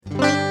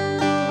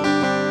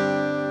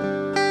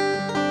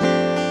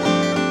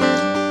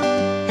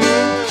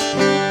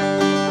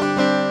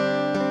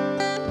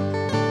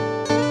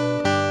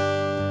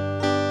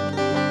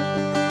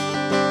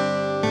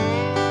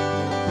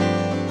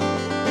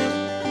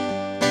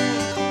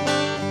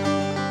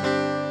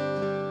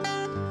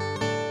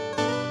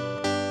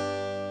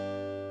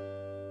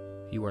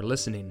are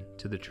listening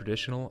to the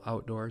Traditional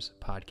Outdoors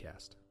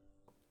Podcast.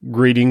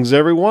 Greetings,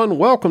 everyone.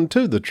 Welcome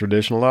to the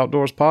Traditional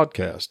Outdoors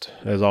Podcast.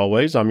 As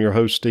always, I'm your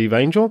host, Steve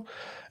Angel,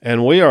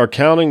 and we are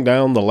counting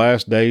down the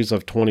last days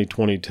of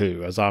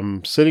 2022. As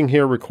I'm sitting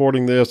here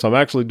recording this, I'm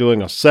actually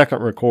doing a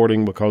second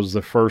recording because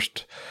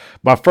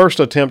my first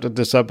attempt at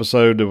this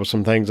episode, there were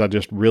some things I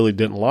just really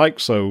didn't like,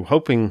 so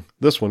hoping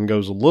this one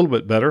goes a little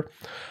bit better.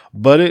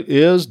 But it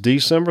is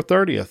December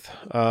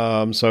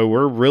 30th, so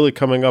we're really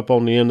coming up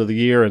on the end of the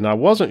year, and I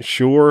wasn't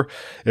sure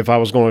if I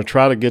was going to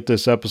try to get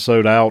this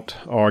episode out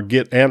or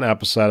get an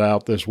episode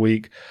out this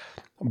week,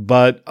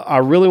 but I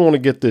really want to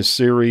get this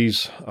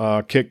series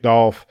kicked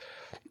off.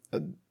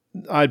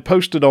 I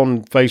posted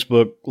on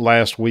Facebook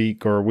last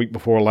week or week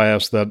before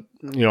last that,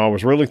 I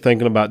was really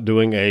thinking about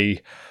doing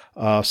a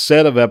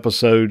set of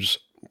episodes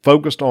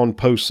focused on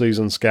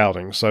postseason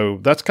scouting. So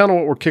that's kind of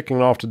what we're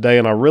kicking off today,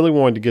 and I really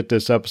wanted to get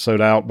this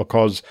episode out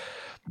because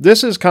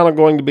this is kind of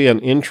going to be an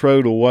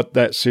intro to what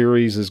that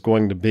series is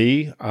going to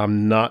be.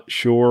 I'm not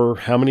sure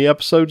how many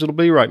episodes it'll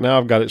be. Right now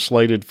I've got it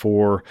slated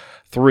for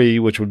 3,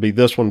 which would be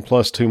this one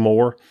plus 2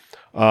 more.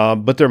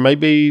 But there may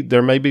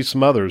be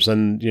some others,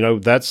 and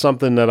that's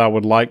something that I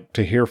would like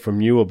to hear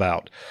from you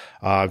about.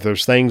 If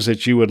there's things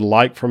that you would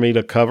like for me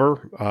to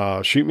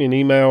cover, shoot me an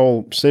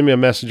email, send me a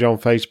message on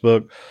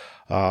Facebook,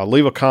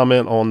 leave a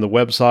comment on the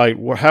website,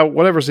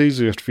 whatever's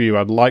easiest for you.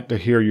 I'd like to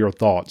hear your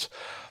thoughts.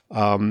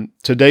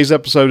 Today's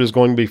episode is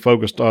going to be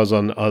focused as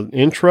an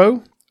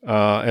intro,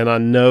 and I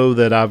know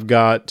that I've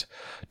got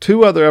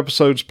 2 other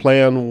episodes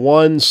planned.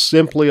 One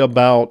simply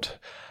about,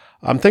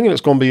 I'm thinking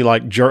it's going to be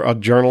like a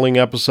journaling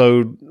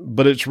episode,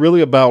 but it's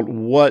really about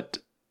what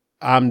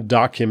I'm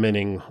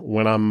documenting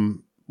when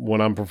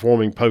I'm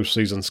performing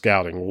postseason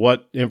scouting,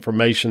 what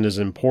information is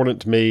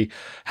important to me,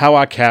 how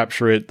I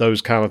capture it,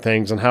 those kind of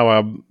things, and how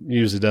I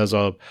use it as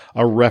a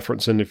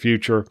reference in the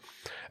future.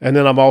 And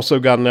then I've also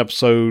got an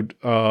episode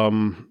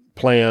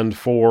planned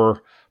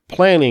for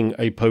planning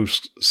a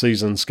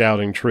postseason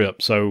scouting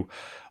trip. So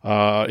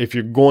if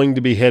you're going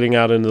to be heading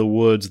out into the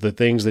woods, the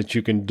things that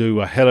you can do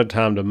ahead of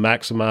time to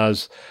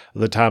maximize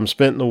the time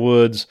spent in the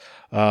woods,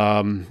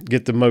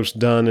 get the most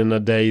done in a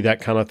day,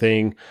 that kind of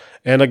thing.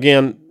 And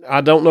again,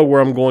 I don't know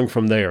where I'm going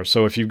from there.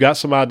 So if you've got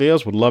some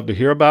ideas, would love to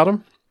hear about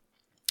them.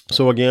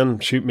 So again,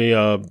 shoot me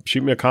a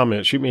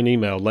comment, shoot me an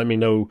email, let me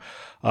know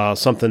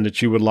something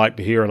that you would like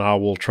to hear, and I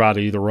will try to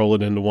either roll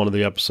it into one of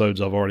the episodes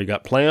I've already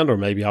got planned, or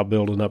maybe I'll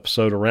build an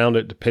episode around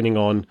it, depending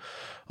on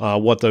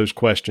what those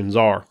questions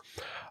are.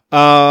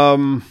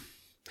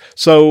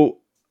 So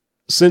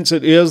since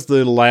it is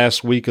the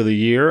last week of the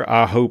year,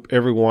 I hope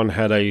everyone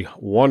had a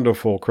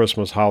wonderful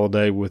Christmas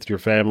holiday with your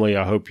family.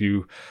 I hope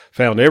you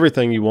found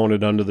everything you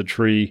wanted under the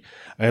tree.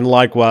 And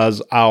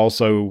likewise, I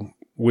also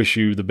wish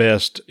you the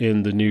best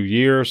in the new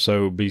year.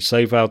 So be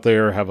safe out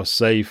there. Have a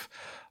safe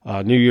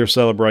New Year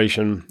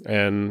celebration.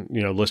 And,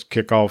 let's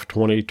kick off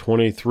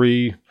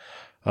 2023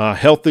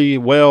 healthy,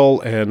 well,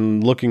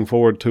 and looking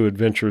forward to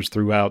adventures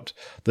throughout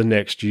the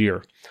next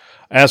year.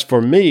 As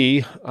for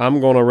me, I'm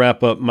going to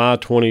wrap up my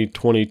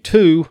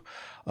 2022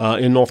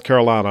 in North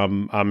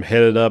Carolina. I'm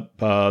headed up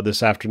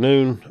this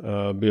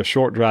afternoon. Be a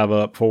short drive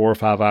up, 4 or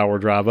 5 hour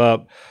drive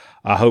up.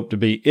 I hope to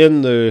be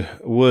in the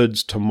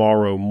woods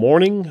tomorrow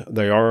morning.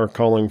 They are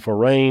calling for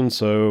rain,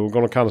 so we're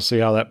going to kind of see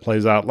how that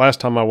plays out.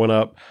 Last time I went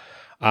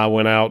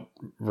out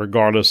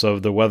regardless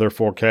of the weather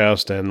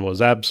forecast and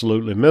was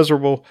absolutely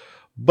miserable,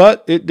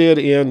 but it did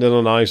end in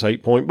a nice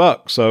 8-point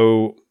buck.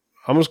 So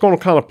I'm just going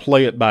to kind of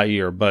play it by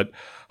ear, but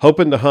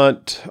hoping to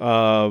hunt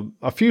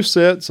a few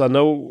sets. I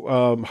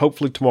know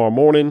hopefully tomorrow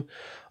morning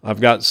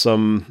I've got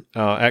some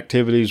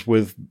activities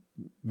with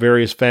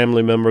various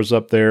family members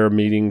up there,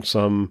 meeting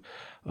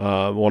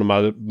one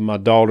of my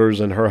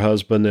daughters and her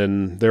husband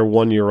and their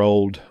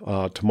 1-year-old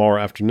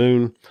tomorrow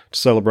afternoon to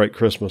celebrate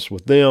Christmas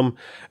with them.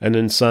 And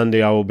then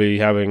Sunday I will be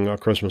having a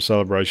Christmas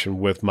celebration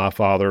with my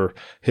father,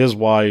 his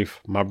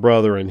wife, my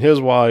brother and his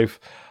wife,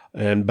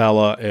 and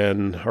Bella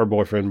and her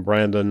boyfriend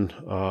Brandon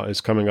is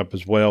coming up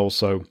as well.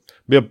 So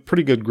be a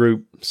pretty good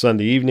group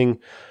Sunday evening,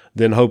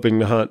 then hoping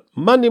to hunt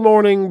Monday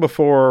morning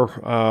before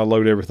I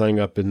load everything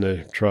up in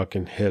the truck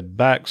and head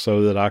back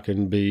so that I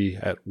can be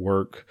at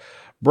work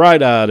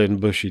bright-eyed and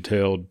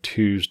bushy-tailed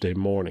Tuesday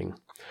morning.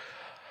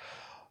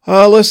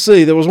 Let's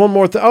see. There was one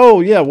more thing.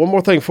 One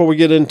more thing before we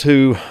get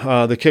into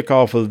the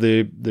kickoff of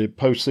the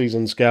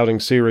postseason scouting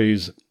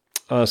series.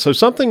 So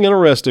something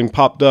interesting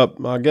popped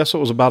up. I guess it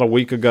was about a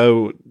week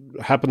ago.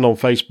 It happened on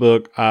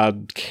Facebook. I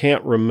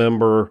can't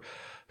remember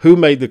who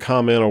made the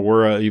comment or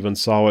where I even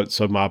saw it,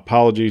 so my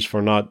apologies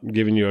for not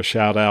giving you a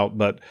shout out,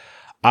 but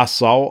I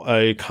saw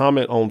a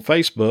comment on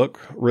Facebook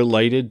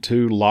related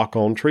to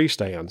lock-on tree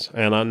stands.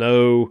 And I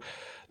know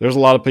there's a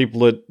lot of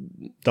people that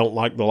don't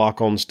like the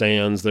lock-on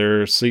stands.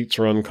 Their seats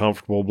are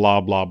uncomfortable, blah,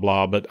 blah,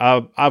 blah. But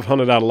I've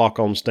hunted out of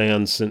lock-on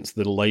stands since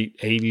the late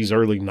 80s,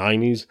 early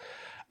 90s.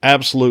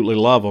 Absolutely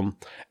love them.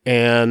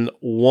 And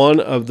one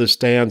of the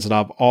stands that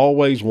I've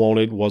always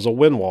wanted was a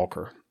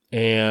Windwalker.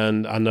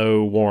 And I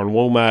know Warren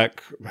Womack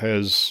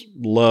has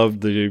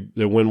loved the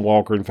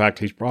Windwalker. In fact,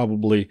 he's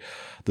probably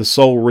the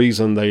sole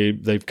reason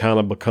they've kind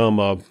of become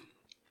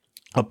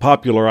a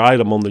popular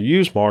item on the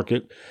used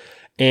market.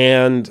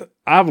 And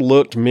I've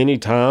looked many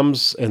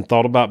times and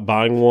thought about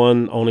buying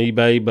one on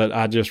eBay, but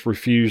I just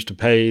refused to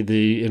pay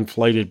the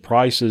inflated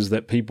prices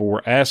that people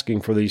were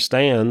asking for these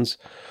stands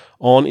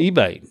on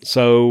eBay.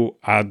 So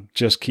I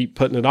just keep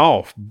putting it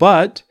off.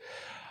 But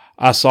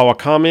I saw a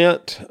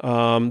comment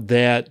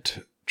that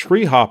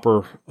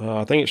Treehopper,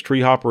 I think it's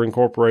Treehopper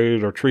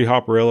Incorporated or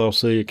Treehopper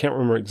LLC, I can't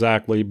remember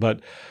exactly, but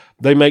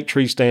they make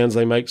tree stands,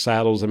 they make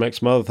saddles, they make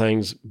some other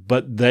things,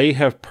 but they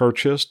have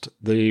purchased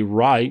the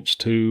rights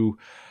to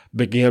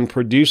begin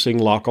producing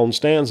lock-on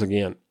stands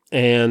again.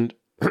 And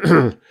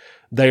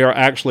they are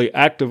actually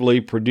actively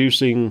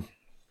producing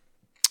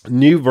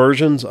new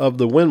versions of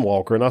the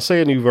Windwalker. And I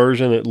say a new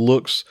version, it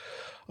looks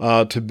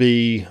to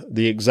be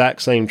the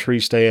exact same tree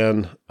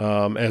stand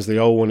as the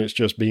old one. It's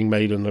just being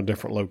made in a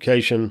different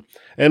location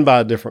and by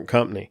a different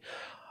company.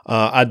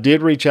 I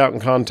did reach out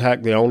and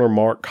contact the owner,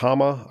 Mark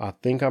Kama. I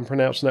think I'm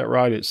pronouncing that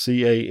right. It's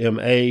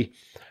C-A-M-A.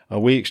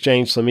 We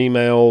exchanged some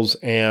emails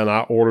and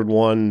I ordered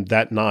one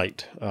that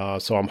night.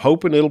 So I'm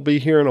hoping it'll be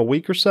here in a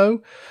week or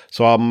so.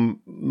 So I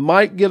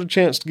might get a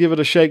chance to give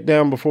it a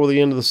shakedown before the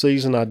end of the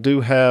season. I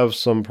do have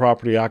some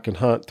property I can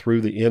hunt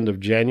through the end of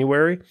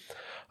January.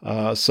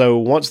 So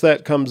once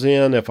that comes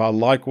in, if I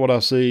like what I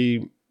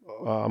see,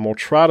 I'm going to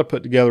try to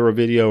put together a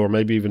video or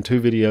maybe even 2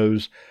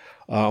 videos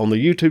on the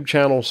YouTube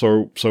channel.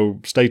 So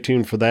stay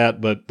tuned for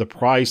that. But the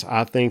price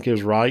I think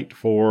is right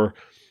for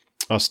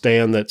a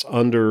stand that's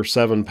under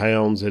 7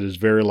 pounds. It is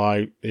very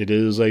light. It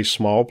is a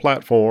small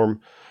platform,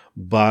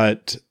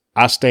 but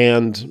I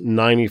stand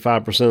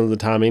 95% of the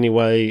time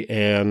anyway,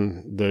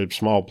 and the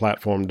small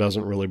platform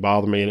doesn't really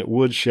bother me, and it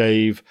would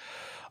shave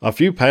a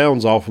few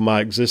pounds off of my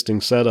existing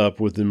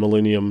setup with the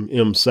Millennium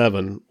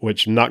M7,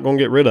 which I'm not going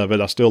to get rid of it.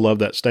 I still love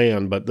that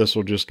stand, but this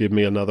will just give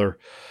me another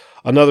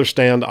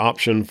stand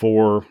option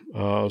for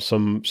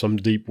some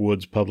deep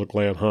woods public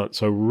land hunt.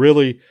 So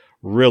really,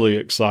 really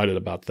excited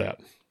about that.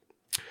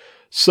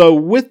 So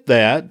with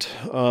that,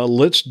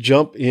 let's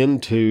jump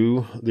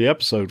into the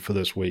episode for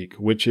this week,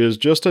 which is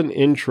just an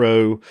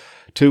intro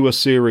to a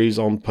series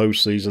on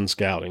postseason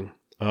scouting.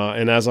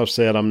 And as I've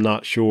said, I'm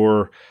not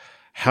sure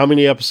how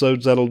many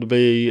episodes that'll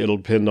be. It'll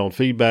depend on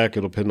feedback.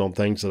 It'll depend on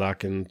things that I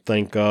can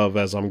think of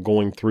as I'm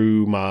going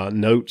through my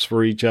notes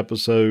for each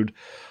episode,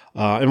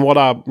 and what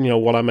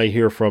I may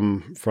hear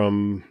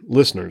from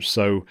listeners.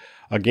 So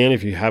again,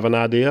 if you have an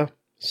idea,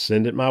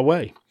 send it my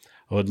way.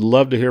 I would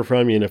love to hear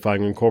from you, and if I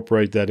can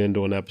incorporate that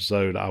into an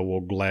episode, I will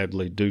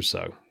gladly do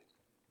so.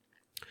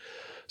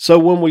 So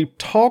when we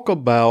talk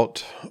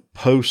about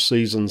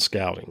postseason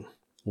scouting,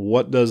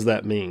 what does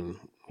that mean?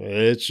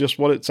 It's just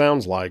what it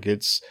sounds like.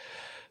 It's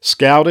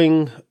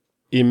scouting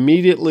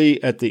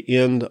immediately at the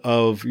end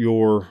of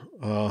your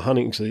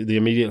the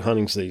immediate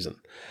hunting season.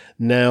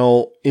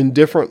 Now, in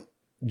different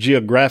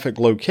geographic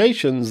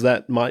locations,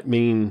 that might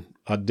mean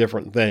a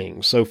different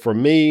thing. So for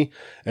me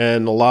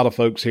and a lot of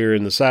folks here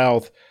in the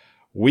South,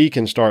 we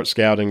can start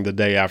scouting the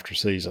day after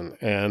season.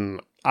 And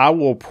I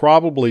will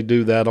probably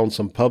do that on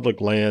some public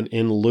land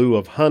in lieu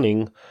of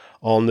hunting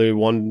on the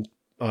one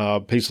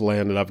piece of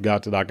land that I've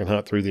got that I can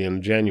hunt through the end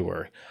of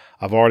January.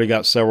 I've already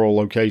got several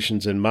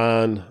locations in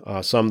mind,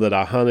 some that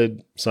I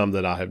hunted, some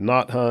that I have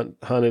not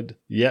hunted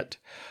yet.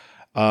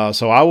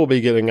 So I will be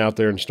getting out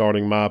there and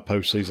starting my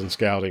postseason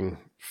scouting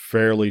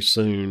fairly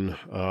soon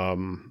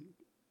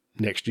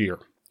next year,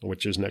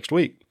 which is next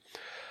week.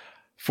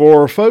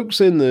 For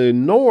folks in the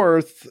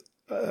north,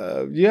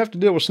 you have to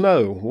deal with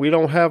snow. We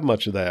don't have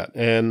much of that.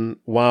 And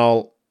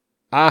while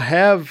I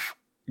have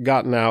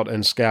gotten out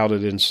and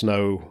scouted in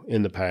snow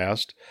in the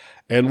past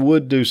and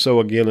would do so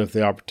again if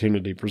the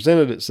opportunity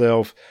presented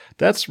itself,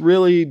 that's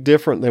really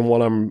different than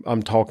what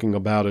I'm talking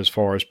about as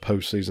far as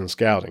postseason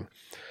scouting.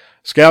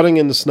 Scouting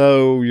in the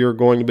snow, you're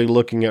going to be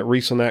looking at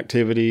recent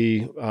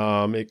activity.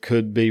 It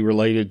could be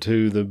related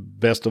to the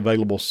best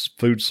available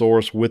food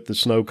source with the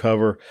snow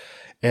cover,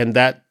 and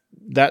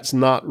that's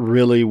not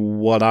really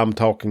what I'm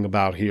talking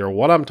about here.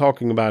 What I'm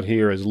talking about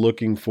here is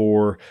looking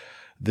for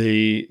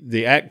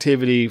the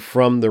activity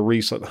from the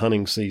recent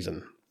hunting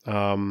season.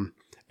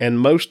 And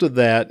most of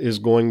that is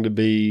going to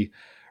be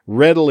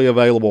readily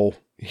available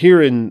here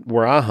in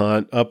where I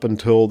hunt up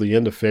until the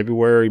end of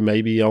February,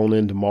 maybe on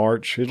into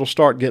March. It'll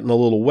start getting a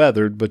little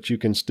weathered, but you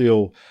can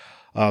still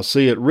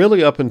see it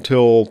really up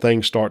until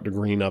things start to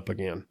green up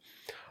again.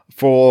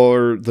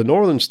 For the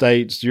northern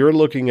states, you're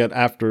looking at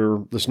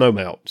after the snow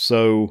melt.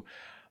 So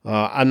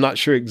I'm not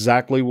sure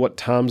exactly what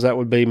times that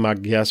would be. My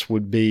guess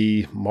would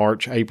be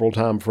March, April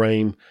time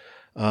frame.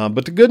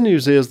 But the good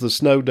news is the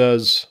snow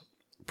does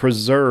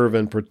preserve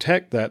and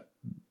protect that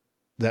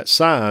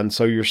sign.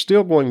 So you're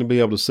still going to be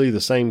able to see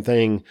the same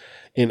thing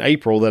in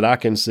April that I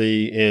can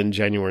see in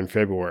January and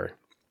February.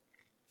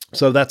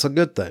 So that's a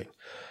good thing.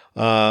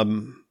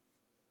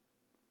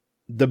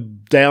 The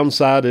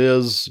downside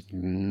is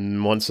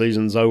once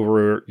season's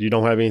over, you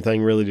don't have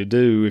anything really to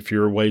do if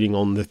you're waiting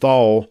on the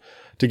thaw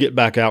to get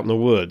back out in the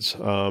woods,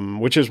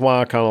 which is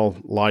why I kind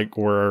of like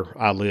where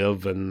I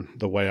live and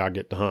the way I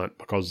get to hunt,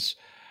 because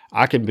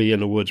I can be in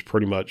the woods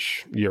pretty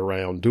much year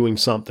round doing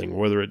something,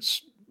 whether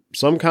it's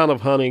some kind of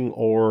hunting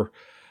or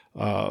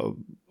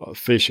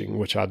fishing,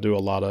 which I do a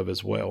lot of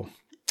as well.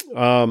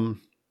 One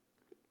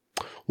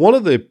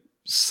of the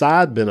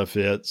side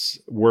benefits,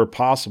 where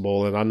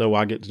possible, and I know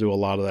I get to do a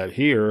lot of that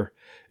here,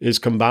 is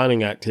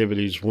combining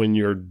activities when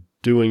you're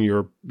doing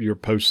your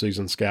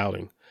postseason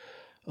scouting.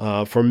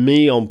 For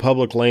me, on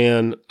public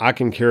land, I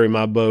can carry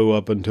my bow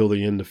up until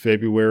the end of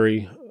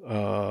February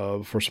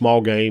for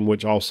small game,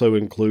 which also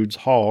includes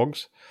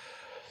hogs.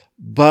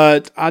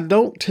 But I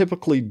don't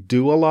typically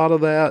do a lot of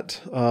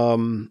that.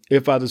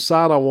 If I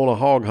decide I want to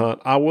hog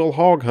hunt, I will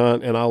hog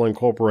hunt and I'll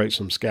incorporate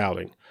some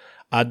scouting.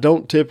 I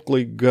don't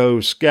typically go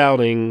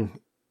scouting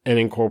and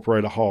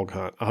incorporate a hog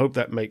hunt. I hope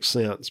that makes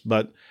sense.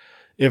 But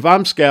if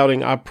I'm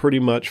scouting, I pretty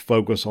much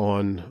focus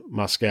on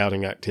my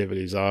scouting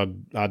activities. I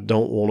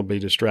don't want to be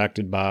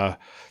distracted by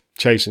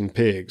chasing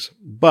pigs.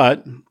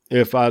 But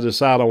if I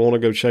decide I want to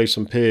go chase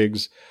some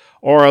pigs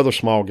or other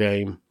small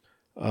game,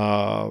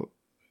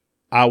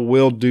 I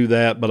will do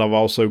that, but I've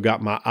also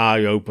got my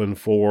eye open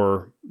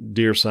for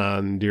deer sign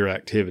and deer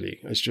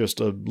activity. It's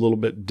just a little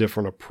bit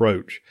different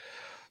approach.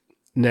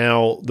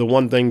 Now, the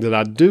one thing that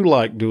I do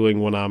like doing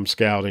when I'm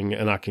scouting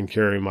and I can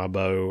carry my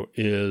bow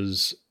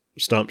is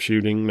stump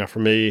shooting. Now, for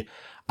me,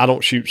 I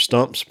don't shoot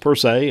stumps per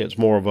se. It's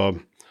more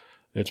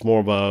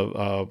of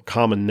a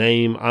common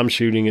name. I'm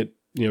shooting at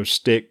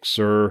sticks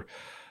or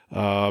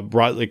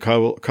brightly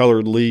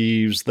colored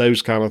leaves,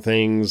 those kind of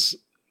things.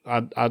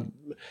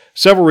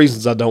 Several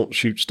reasons I don't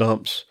shoot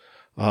stumps.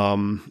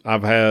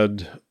 I've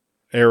had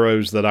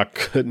arrows that I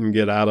couldn't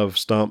get out of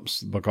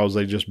stumps because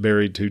they just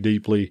buried too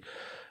deeply.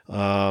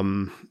 I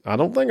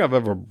don't think I've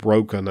ever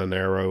broken an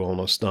arrow on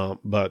a stump,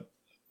 but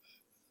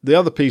the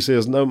other piece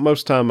is,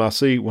 most time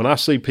when I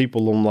see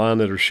people online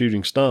that are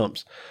shooting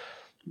stumps,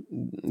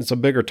 it's a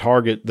bigger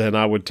target than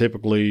I would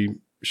typically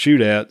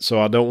shoot at.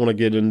 So I don't want to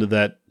get into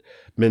that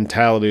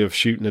mentality of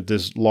shooting at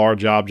this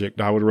large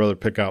object. I would rather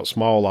pick out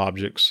small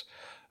objects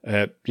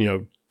at,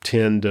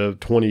 10 to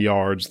 20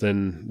 yards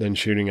than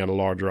shooting at a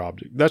larger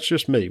object. That's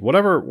just me.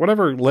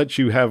 Whatever lets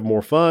you have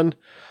more fun,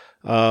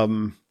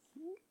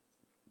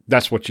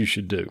 that's what you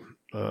should do.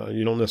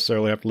 You don't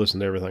necessarily have to listen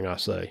to everything I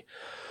say.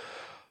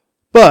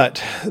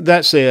 But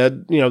that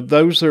said,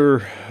 those are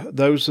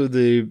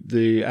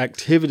the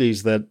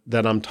activities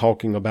that I'm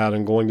talking about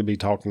and going to be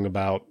talking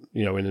about,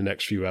 in the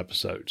next few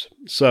episodes.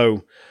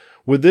 So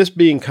with this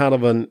being kind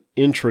of an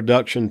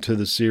introduction to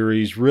the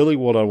series, really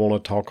what I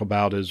want to talk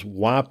about is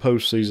why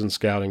postseason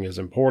scouting is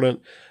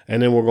important.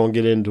 And then we're going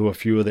to get into a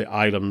few of the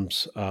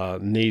items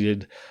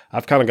needed.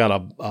 I've kind of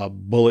got a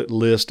bullet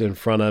list in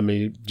front of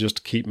me just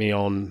to keep me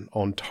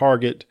on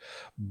target.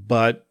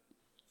 But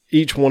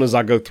each one, as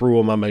I go through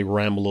them, I may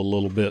ramble a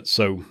little bit,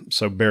 so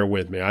bear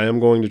with me. I am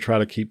going to try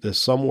to keep this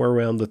somewhere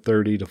around the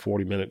 30 to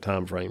 40 minute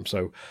time frame.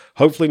 So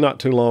hopefully not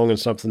too long, and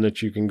something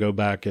that you can go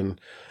back and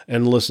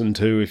listen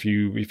to if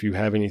you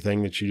have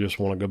anything that you just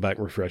want to go back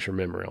and refresh your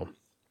memory on.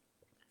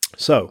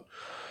 So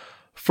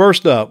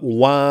first up,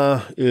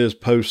 why is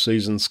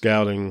postseason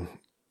scouting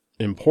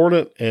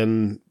important?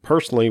 And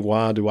personally,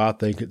 why do I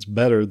think it's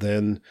better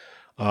than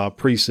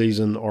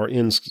preseason or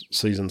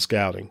in-season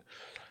scouting?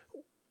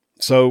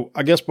 So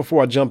I guess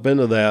before I jump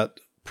into that,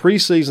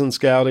 preseason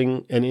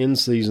scouting and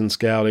in-season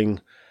scouting,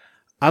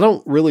 I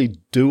don't really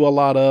do a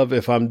lot of.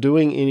 If I'm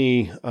doing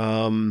any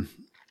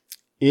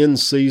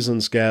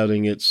in-season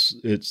scouting,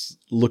 it's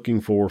looking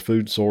for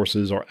food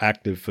sources or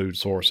active food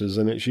sources,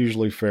 and it's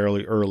usually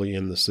fairly early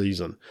in the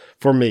season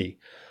for me.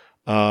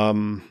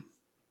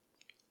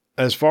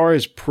 As far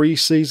as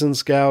preseason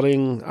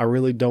scouting, I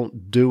really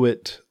don't do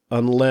it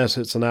unless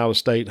it's an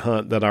out-of-state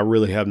hunt that I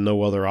really have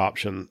no other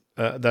option.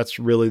 That's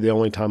really the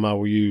only time I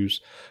will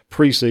use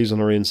preseason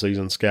or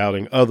in-season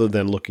scouting other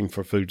than looking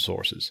for food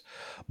sources.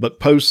 But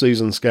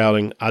postseason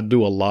scouting, I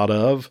do a lot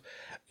of.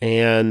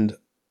 And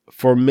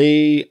for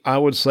me, I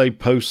would say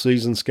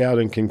postseason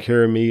scouting can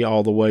carry me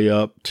all the way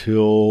up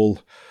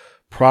till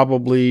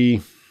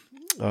probably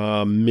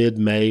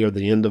mid-May or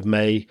the end of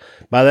May.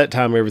 By that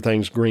time,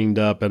 everything's greened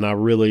up, and I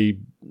really,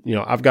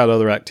 I've got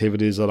other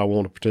activities that I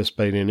want to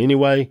participate in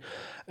anyway,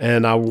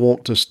 and I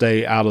want to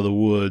stay out of the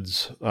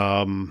woods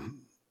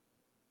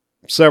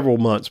several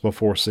months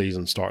before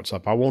season starts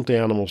up. I want the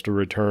animals to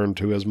return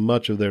to as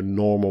much of their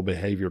normal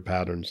behavior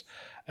patterns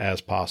as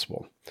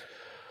possible.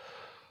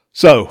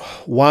 So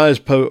why is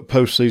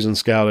postseason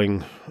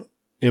scouting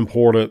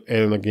important,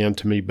 and again,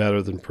 to me,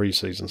 better than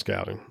preseason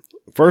scouting?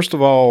 First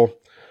of all,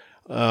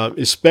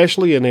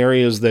 especially in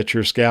areas that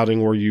you're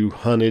scouting where you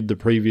hunted the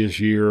previous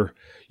year,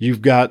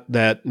 you've got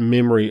that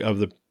memory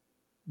of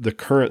the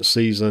current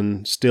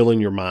season still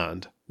in your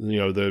mind.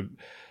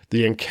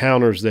 The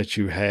encounters that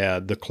you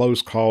had, the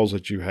close calls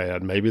that you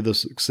had, maybe the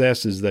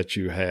successes that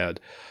you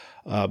had.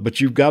 But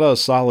you've got a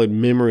solid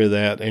memory of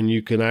that, and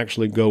you can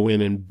actually go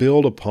in and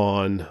build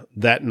upon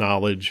that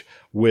knowledge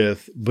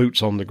with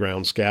boots on the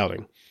ground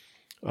scouting.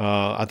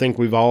 I think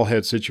we've all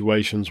had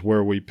situations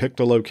where we picked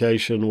a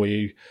location,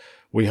 we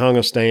hung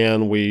a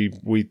stand,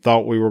 we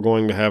thought we were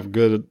going to have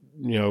good,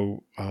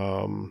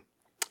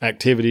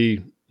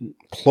 activity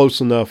close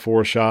enough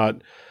for a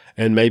shot,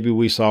 and maybe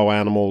we saw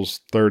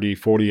animals 30,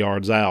 40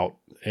 yards out,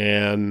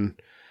 and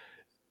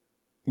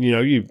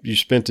you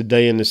spent a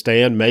day in the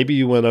stand. Maybe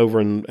you went over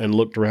and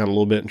looked around a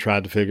little bit and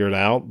tried to figure it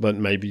out, but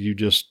maybe you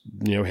just,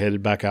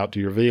 headed back out to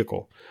your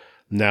vehicle.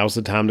 Now's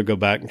the time to go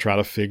back and try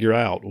to figure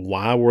out,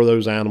 why were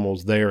those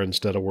animals there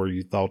instead of where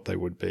you thought they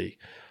would be?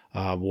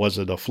 Was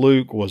it a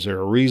fluke? Was there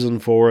a reason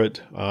for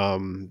it?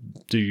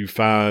 Do you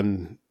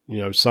find,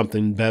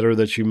 something better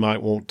that you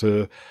might want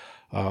to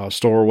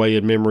store away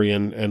in memory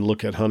and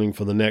look at hunting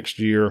for the next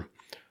year?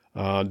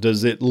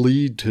 Does it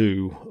lead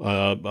to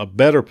a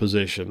better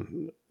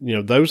position?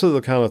 Those are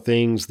the kind of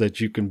things that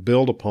you can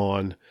build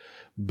upon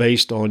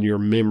based on your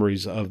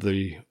memories of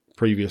the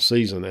previous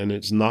season. And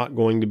it's not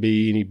going to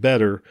be any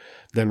better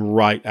than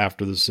right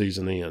after the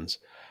season ends.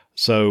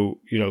 So,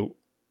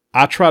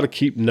 I try to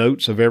keep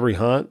notes of every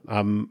hunt.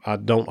 I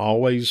don't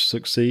always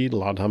succeed. A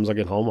lot of times I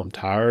get home, I'm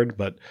tired,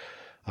 but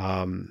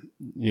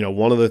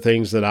one of the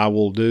things that I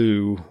will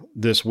do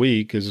this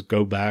week is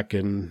go back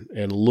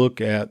and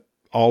look at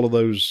all of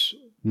those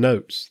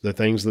notes, the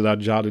things that I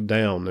jotted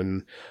down.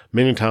 And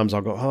many times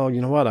I'll go, oh,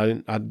 you know what?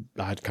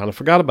 I kind of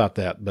forgot about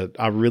that, but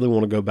I really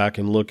want to go back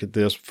and look at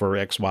this for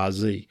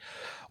XYZ,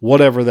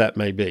 whatever that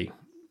may be.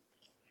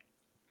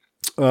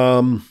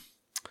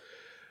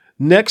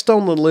 Next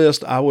on the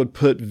list, I would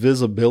put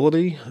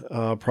visibility,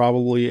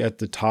 probably at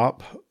the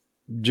top,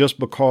 just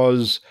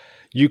because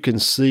you can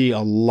see a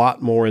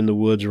lot more in the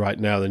woods right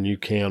now than you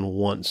can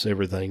once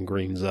everything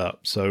greens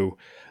up. So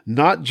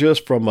not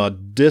just from a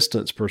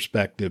distance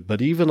perspective,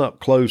 but even up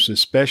close,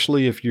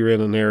 especially if you're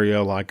in an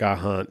area like I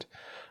hunt,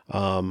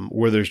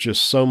 where there's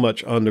just so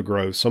much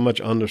undergrowth, so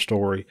much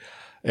understory.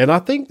 And I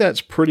think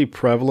that's pretty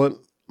prevalent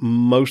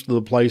most of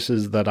the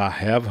places that I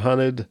have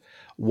hunted.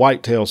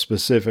 Whitetail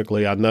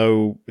specifically, I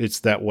know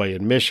it's that way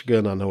in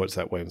Michigan. I know it's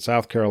that way in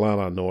South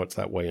Carolina. I know it's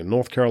that way in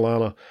North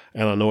Carolina.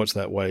 And I know it's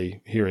that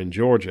way here in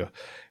Georgia.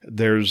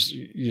 There's,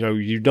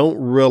 you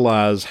don't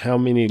realize how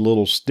many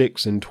little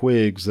sticks and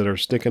twigs that are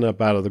sticking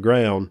up out of the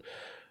ground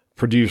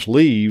produce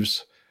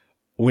leaves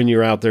when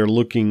you're out there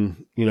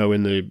looking,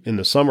 in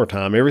the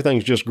summertime.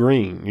 Everything's just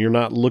green. You're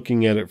not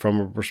looking at it from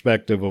a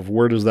perspective of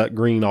where does that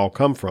green all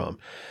come from.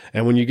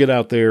 And when you get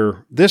out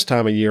there this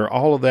time of year,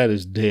 all of that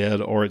is dead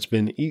or it's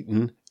been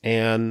eaten.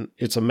 And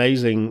it's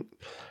amazing,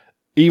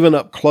 even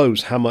up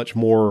close, how much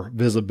more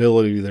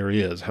visibility there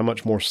is, how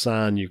much more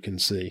sign you can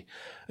see.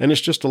 And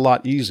it's just a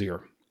lot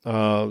easier.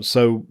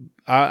 So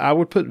I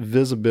would put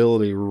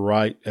visibility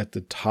right at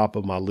the top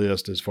of my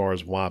list as far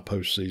as why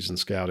postseason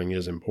scouting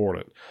is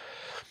important.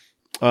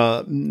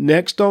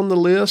 Next on the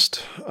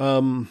list,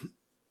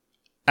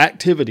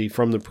 activity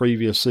from the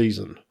previous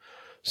season.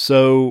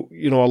 So,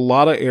 a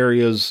lot of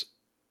areas,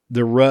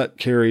 the rut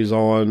carries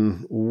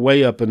on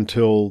way up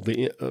until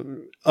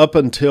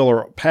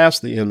or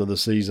past the end of the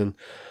season.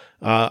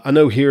 I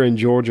know here in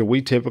Georgia,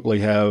 we typically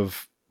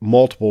have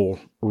multiple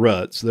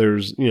ruts.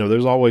 There's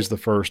always the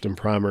first and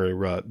primary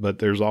rut, but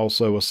there's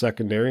also a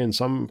secondary. In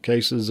some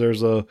cases,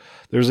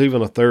 there's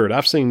even a third.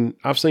 I've seen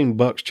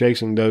bucks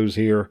chasing does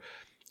here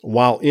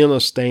while in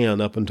a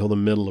stand up until the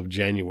middle of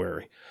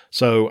January.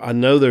 So I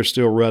know there's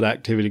still rut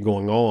activity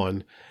going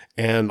on,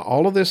 and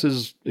all of this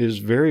is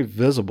very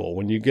visible.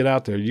 When you get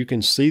out there, you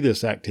can see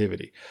this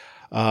activity.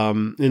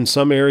 In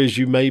some areas,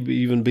 you may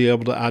even be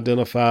able to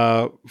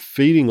identify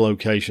feeding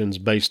locations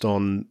based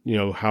on,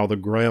 how the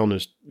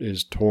ground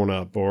is torn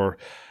up, or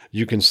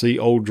you can see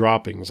old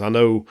droppings. I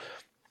know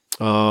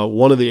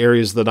one of the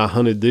areas that I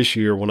hunted this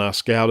year when I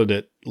scouted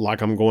it,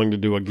 like I'm going to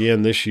do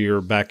again this year,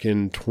 back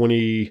in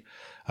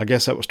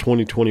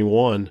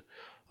 2021,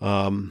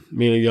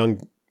 me and a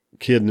young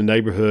kid in the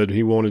neighborhood,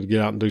 he wanted to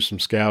get out and do some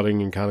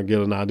scouting and kind of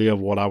get an idea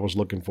of what I was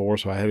looking for.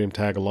 So I had him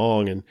tag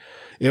along, and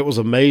it was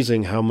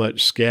amazing how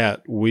much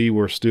scat we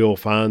were still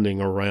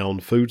finding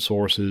around food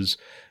sources,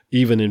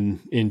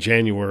 even in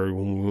January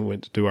when we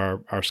went to do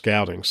our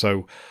scouting.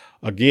 So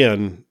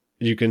again,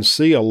 you can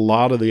see a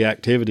lot of the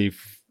activity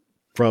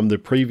from the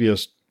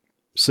previous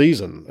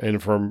season.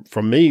 And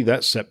from me,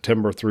 that's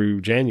September through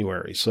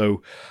January.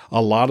 So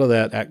a lot of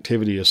that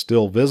activity is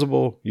still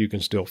visible. You can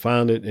still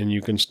find it, and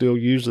you can still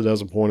use it as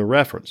a point of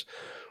reference.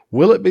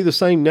 Will it be the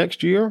same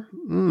next year?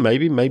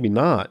 Maybe, maybe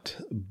not.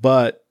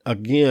 But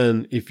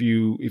again, if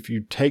you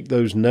take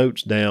those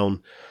notes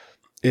down,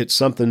 it's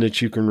something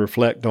that you can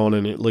reflect on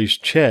and at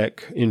least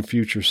check in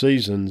future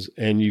seasons,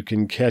 and you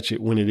can catch it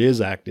when it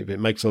is active. It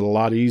makes it a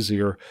lot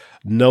easier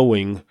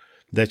knowing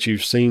that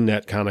you've seen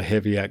that kind of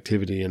heavy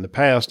activity in the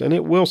past, and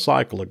it will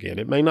cycle again.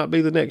 It may not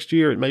be the next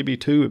year, it may be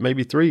 2, it may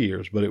be 3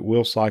 years, but it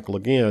will cycle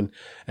again.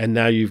 And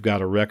now you've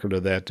got a record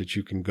of that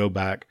you can go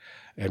back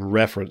and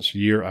reference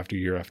year after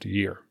year after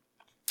year.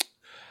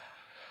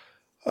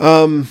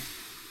 Trying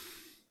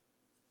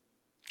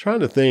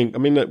to think,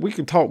 we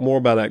could talk more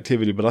about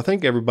activity, but I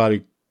think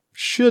everybody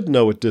should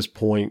know at this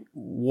point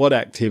what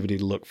activity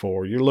to look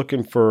for. You're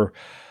looking for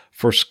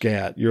for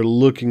scat. You're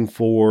looking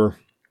for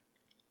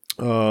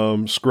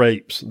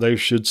scrapes. They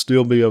should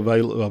still be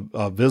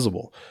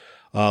visible.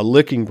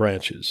 Licking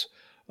branches,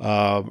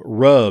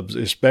 rubs,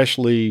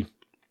 especially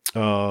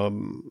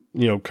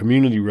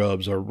community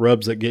rubs or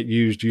rubs that get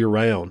used year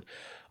round.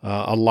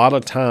 A lot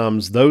of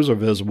times those are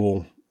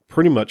visible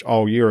pretty much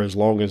all year as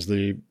long as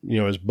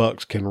as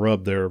bucks can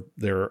rub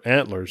their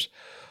antlers.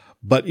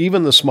 But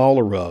even the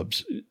smaller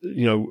rubs,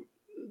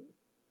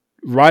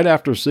 right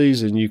after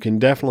season, you can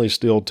definitely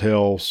still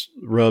tell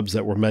rubs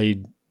that were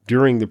made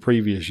during the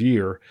previous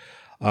year.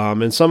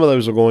 And some of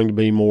those are going to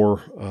be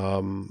more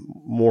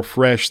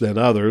fresh than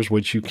others,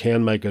 which you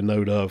can make a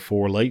note of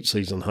for late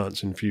season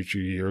hunts in future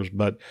years.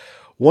 But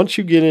once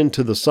you get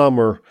into the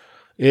summer,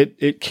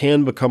 it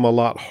can become a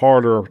lot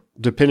harder,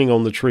 depending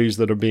on the trees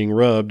that are being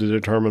rubbed, to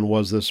determine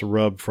was this a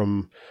rub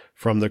from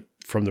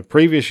the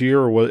previous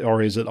year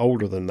or is it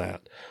older than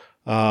that?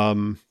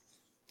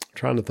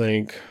 Trying to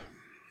think.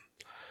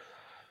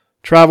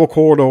 Travel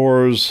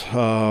corridors,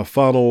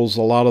 funnels,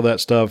 a lot of that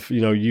stuff,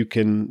 you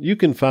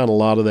can find a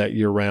lot of that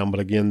year round. But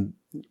again,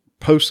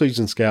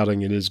 postseason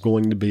scouting, it is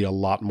going to be a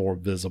lot more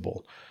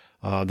visible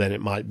than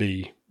it might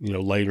be,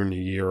 later in the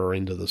year or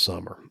into the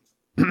summer.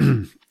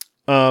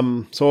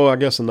 So I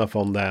guess enough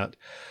on that.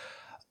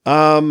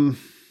 Kind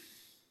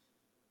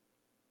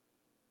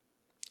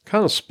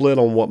of split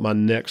on what my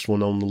next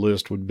one on the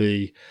list would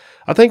be.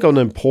 I think an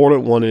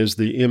important one is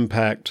the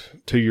impact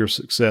to your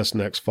success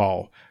next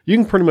fall. You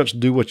can pretty much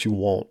do what you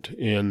want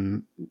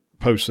in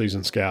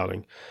postseason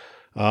scouting.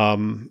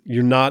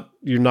 You're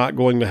not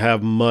going to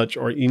have much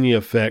or any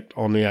effect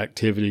on the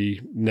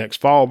activity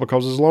next fall,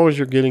 because as long as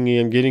you're getting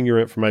in, getting your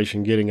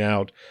information, getting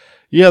out,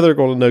 they're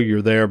going to know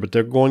you're there, but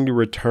they're going to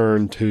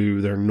return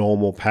to their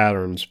normal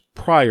patterns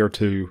prior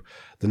to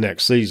the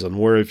next season.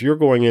 Where if you're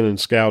going in and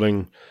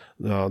scouting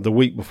the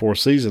week before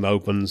season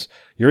opens,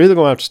 you're either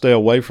going to have to stay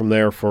away from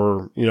there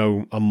for,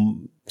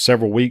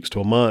 several weeks to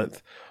a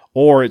month,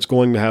 or it's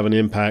going to have an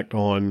impact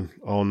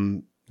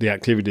on the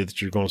activity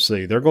that you're going to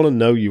see. They're going to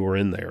know you were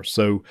in there.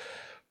 So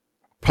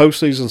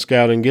postseason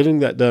scouting, getting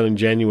that done in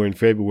January and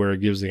February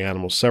gives the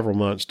animals several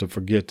months to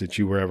forget that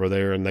you were ever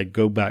there, and they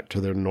go back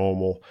to their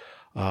normal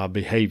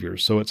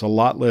behaviors. So it's a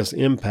lot less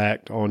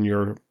impact on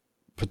your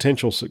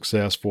potential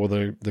success for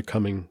the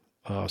coming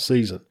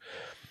season.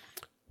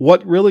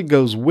 What really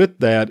goes with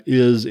that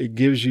is it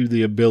gives you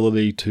the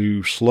ability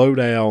to slow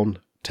down,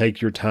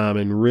 take your time,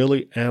 and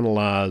really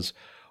analyze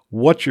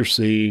what you're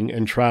seeing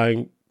and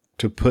trying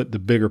to put the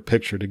bigger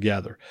picture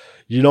together.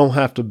 You don't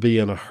have to be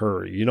in a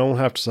hurry. You don't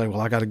have to say,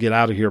 well, I got to get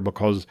out of here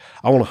because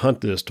I want to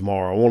hunt this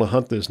tomorrow. I want to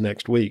hunt this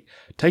next week.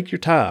 Take your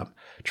time.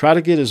 Try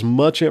to get as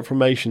much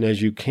information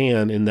as you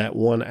can in that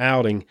one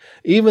outing,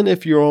 even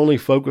if you're only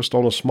focused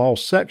on a small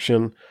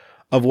section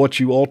of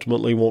what you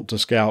ultimately want to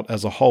scout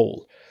as a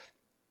whole.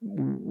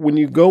 When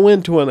you go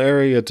into an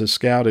area to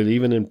scout it,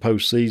 even in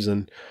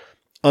postseason,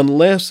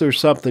 unless there's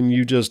something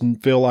you just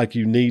feel like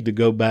you need to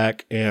go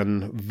back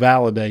and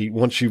validate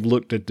once you've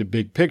looked at the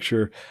big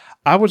picture,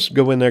 I would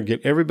go in there,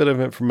 get every bit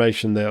of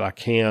information that I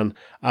can.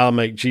 I'll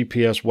make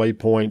GPS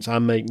waypoints. I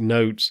make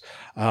notes.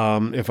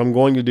 If I'm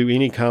going to do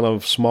any kind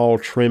of small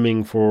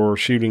trimming for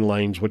shooting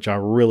lanes, which I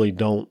really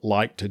don't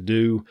like to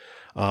do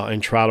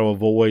and try to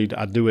avoid,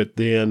 I do it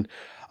then.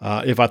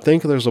 If I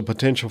think there's a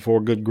potential for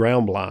a good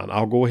ground blind,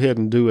 I'll go ahead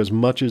and do as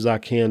much as I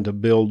can to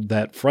build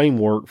that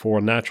framework for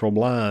a natural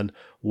blind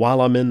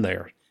while I'm in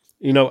there.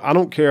 I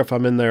don't care if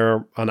I'm in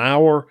there an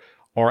hour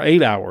or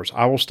 8 hours.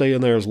 I will stay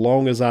in there as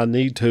long as I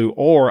need to,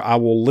 or I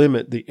will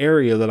limit the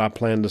area that I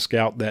plan to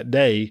scout that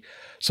day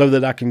so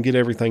that I can get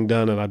everything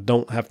done and I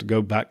don't have to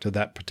go back to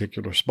that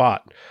particular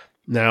spot.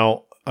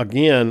 Now,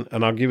 again,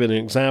 and I'll give you an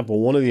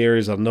example, one of the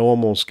areas I know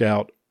I'm going to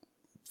scout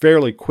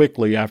fairly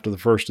quickly after the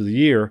first of the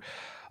year,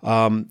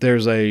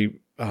 there's a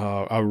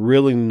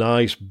really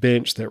nice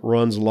bench that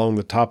runs along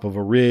the top of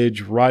a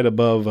ridge right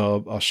above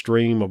a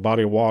stream, a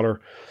body of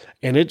water.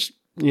 And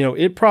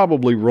it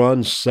probably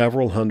runs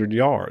several hundred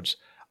yards.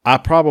 I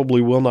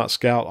probably will not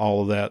scout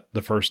all of that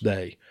the first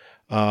day.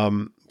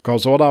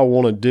 Because what I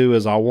want to do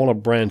is I want to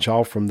branch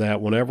off from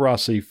that whenever I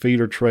see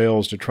feeder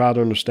trails to try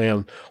to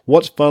understand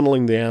what's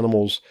funneling the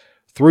animals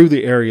through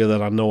the area that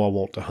I know I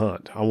want to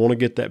hunt. I want to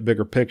get that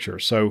bigger picture.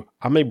 So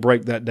I may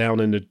break that down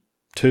into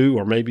 2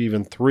 or maybe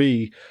even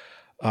 3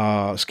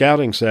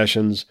 scouting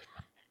sessions,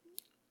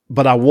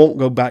 but I won't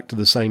go back to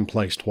the same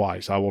place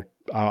twice. I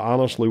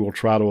honestly will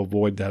try to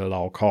avoid that at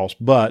all costs,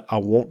 but I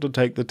want to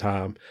take the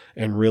time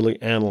and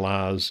really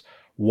analyze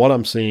what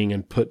I'm seeing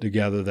and put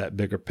together that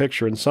bigger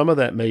picture. And some of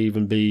that may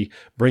even be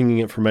bringing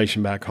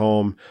information back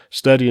home,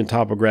 studying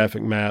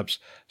topographic maps,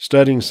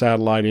 studying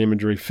satellite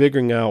imagery,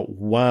 figuring out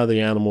why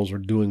the animals are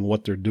doing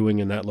what they're doing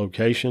in that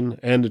location,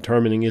 and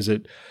determining is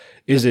it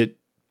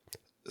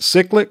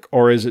cyclic,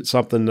 or is it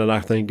something that I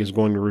think is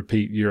going to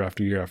repeat year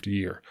after year after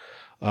year?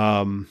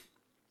 So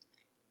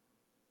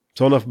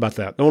enough about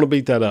that. Don't want to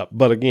beat that up.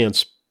 But again,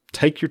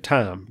 take your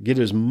time. Get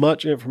as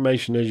much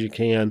information as you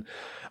can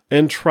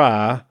and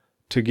try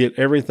to get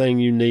everything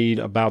you need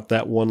about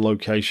that one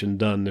location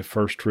done the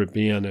first trip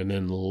in, and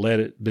then let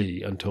it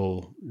be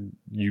until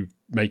you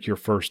make your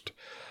first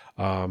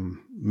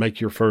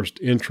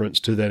entrance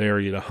to that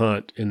area to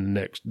hunt in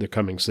the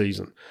coming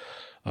season.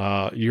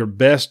 Your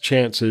best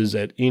chances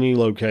at any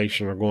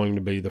location are going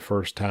to be the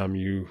first time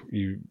you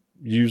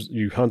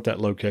hunt that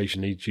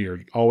location each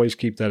year. Always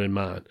keep that in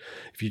mind.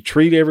 If you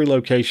treat every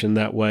location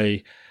that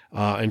way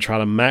and try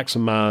to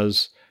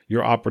maximize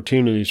your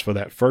opportunities for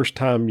that first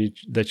time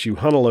that you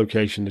hunt a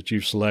location that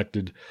you've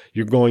selected,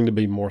 you're going to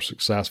be more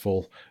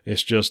successful.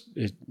 It's just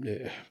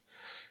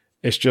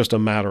a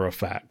matter of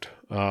fact.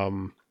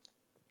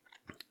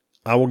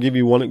 I will give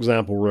you one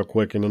example real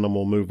quick, and then I'm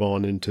going to move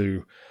on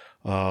into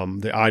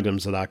the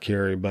items that I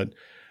carry. But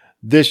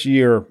this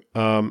year,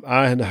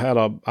 I had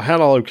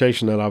a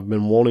location that I've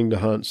been wanting to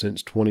hunt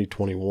since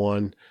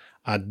 2021.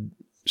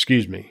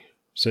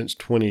 Since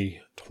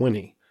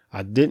 2020.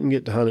 I didn't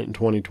get to hunt it in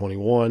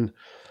 2021.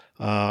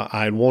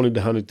 I had wanted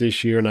to hunt it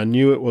this year, and I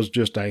knew it was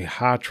just a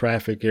high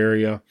traffic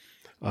area.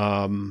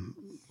 And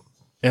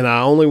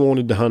I only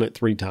wanted to hunt it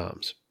 3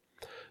 times.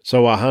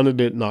 So I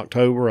hunted it in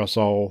October. I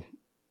saw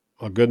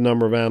a good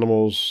number of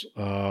animals,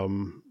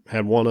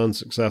 had one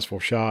unsuccessful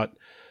shot.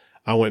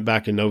 I went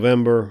back in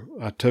November.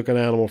 I took an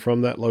animal from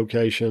that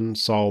location,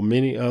 saw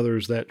many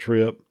others that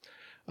trip.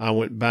 I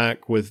went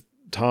back with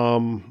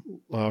Tom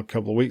a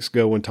couple of weeks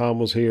ago when Tom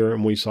was here,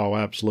 and we saw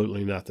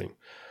absolutely nothing.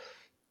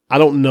 I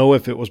don't know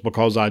if it was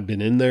because I'd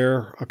been in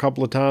there a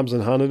couple of times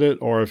and hunted it,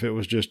 or if it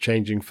was just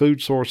changing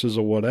food sources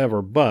or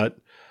whatever, but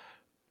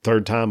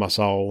third time I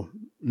saw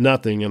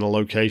nothing in a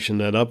location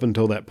that up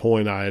until that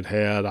point I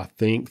had, I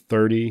think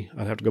 30,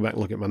 I'd have to go back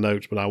and look at my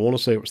notes, but I want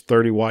to say it was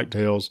 30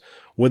 whitetails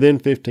within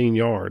 15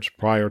 yards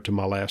prior to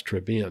my last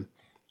trip in.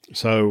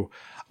 So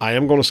I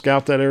am going to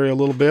scout that area a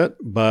little bit,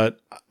 but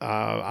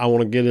I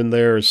want to get in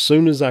there as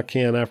soon as I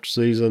can after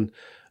season,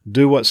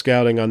 do what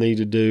scouting I need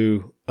to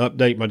do,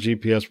 update my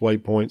GPS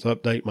waypoints,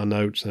 update my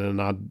notes,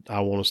 and I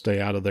want to stay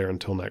out of there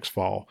until next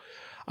fall.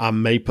 I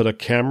may put a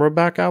camera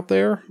back out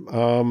there.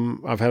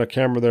 I've had a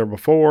camera there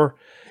before.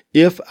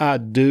 If I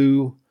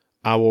do,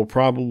 I will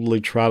probably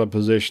try to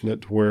position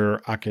it to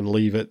where I can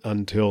leave it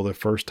until the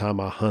first time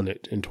I hunt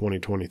it in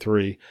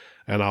 2023,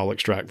 and I'll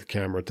extract the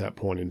camera at that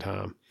point in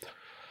time.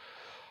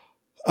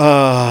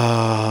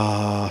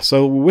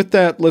 So with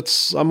that,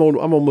 I'm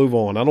gonna move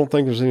on. I don't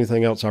think there's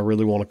anything else I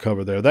really want to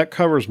cover there. That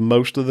covers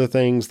most of the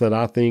things that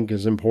I think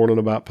is important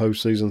about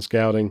postseason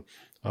scouting.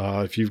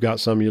 If you've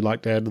got some you'd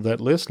like to add to that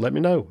list, let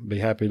me know. Be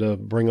happy to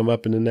bring them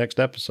up in the next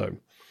episode.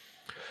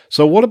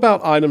 So what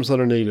about items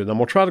that are needed? I'm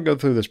going to try to go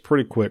through this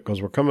pretty quick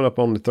because we're coming up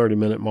on the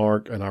 30-minute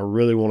mark, and I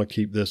really want to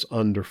keep this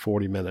under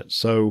 40 minutes.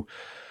 So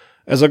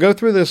as I go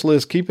through this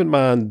list, keep in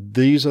mind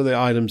these are the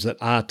items that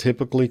I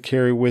typically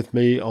carry with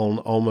me on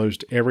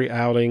almost every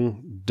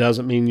outing.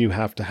 Doesn't mean you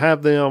have to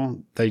have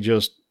them.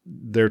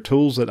 They're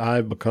tools that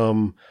I've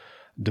become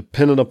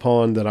dependent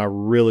upon that I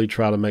really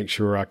try to make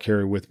sure I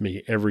carry with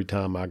me every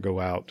time I go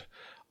out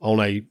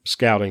on a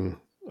scouting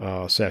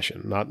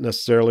session. Not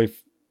necessarily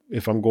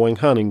if I'm going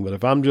hunting, but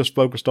if I'm just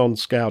focused on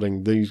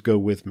scouting, these go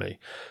with me.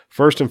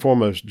 First and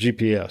foremost,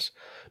 GPS.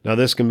 Now,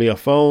 this can be a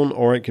phone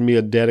or it can be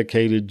a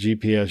dedicated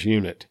GPS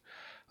unit.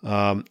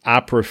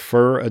 I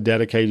prefer a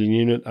dedicated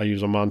unit. I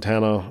use a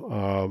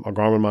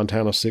Garmin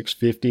Montana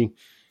 650.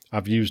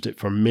 I've used it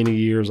for many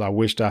years. I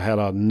wished I had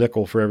a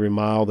nickel for every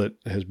mile that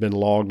has been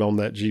logged on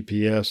that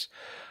GPS.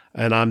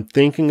 And I'm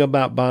thinking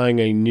about buying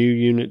a new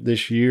unit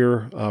this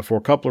year for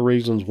a couple of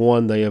reasons.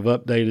 One, they have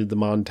updated the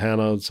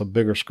Montana. It's a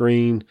bigger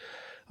screen.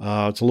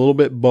 It's a little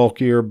bit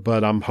bulkier,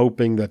 but I'm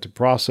hoping that the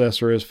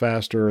processor is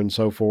faster and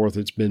so forth.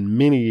 It's been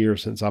many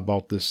years since I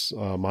bought this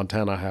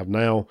Montana I have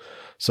now.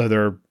 So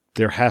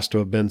there has to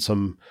have been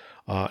some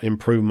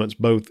improvements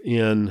both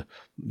in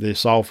the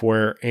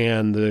software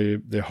and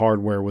the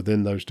hardware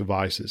within those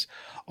devices.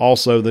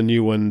 Also, the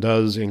new one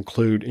does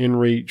include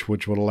inReach,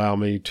 which would allow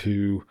me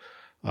to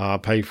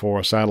pay for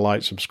a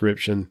satellite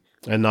subscription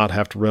and not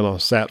have to rent a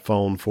sat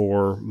phone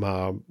for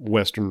my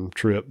Western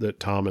trip that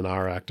Tom and I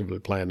are actively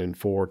planning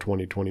for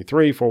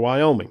 2023 for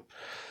Wyoming.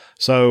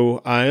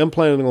 So I am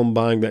planning on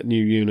buying that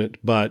new unit,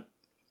 but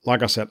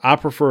like I said, I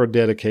prefer a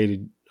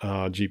dedicated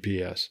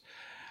GPS.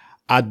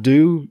 I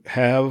do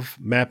have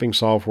mapping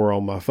software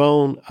on my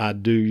phone. I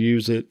do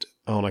use it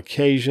on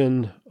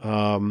occasion,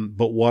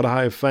 but what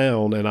I have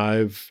found, and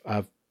I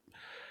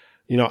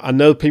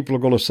know people are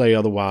going to say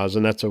otherwise,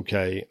 and that's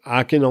okay.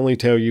 I can only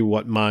tell you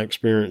what my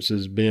experience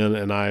has been,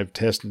 and I've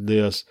tested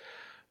this.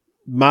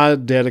 My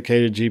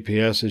dedicated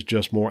GPS is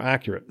just more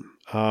accurate.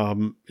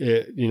 When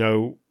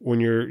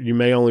you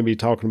may only be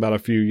talking about a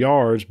few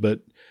yards, but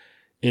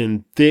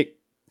in thick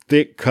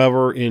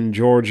cover in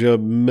Georgia,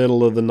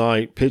 middle of the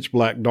night, pitch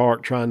black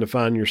dark, trying to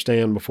find your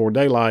stand before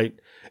daylight,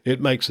 it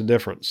makes a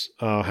difference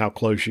how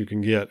close you can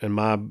get. And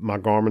my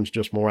Garmin's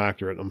just more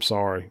accurate. I'm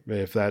sorry.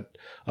 If that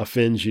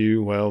offends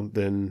you, well,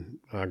 then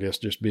I guess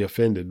just be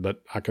offended.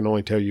 But I can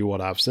only tell you what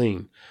I've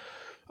seen.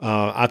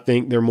 I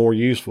think they're more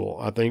useful.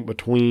 I think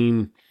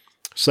between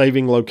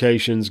saving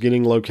locations,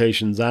 getting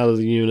locations out of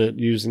the unit,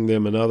 using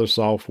them in other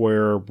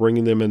software,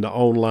 bringing them into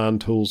online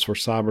tools for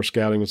cyber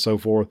scouting and so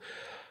forth.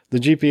 The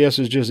GPS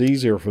is just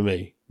easier for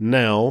me.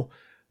 Now,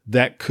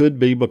 that could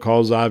be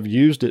because I've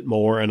used it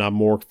more and I'm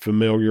more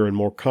familiar and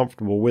more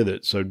comfortable with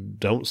it. So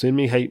don't send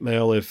me hate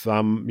mail if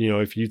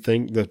if you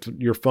think that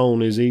your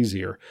phone is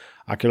easier.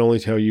 I can only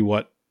tell you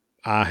what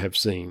I have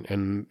seen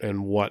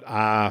and what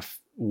I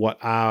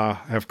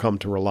have come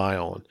to rely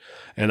on.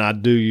 And I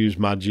do use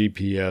my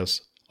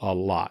GPS a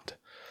lot.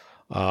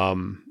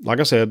 Like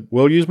I said,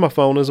 we'll use my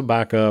phone as a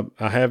backup.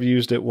 I have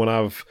used it when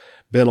I've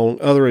been on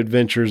other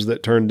adventures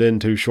that turned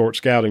into short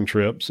scouting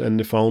trips, and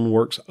the phone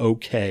works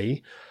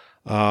okay.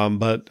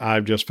 But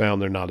I've just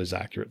found they're not as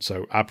accurate.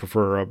 So I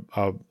prefer a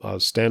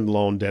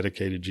standalone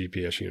dedicated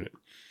GPS unit.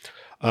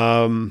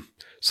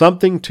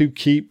 Something to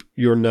keep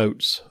your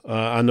notes.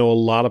 I know a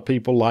lot of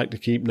people like to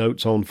keep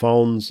notes on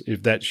phones.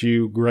 If that's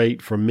you,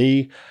 great. For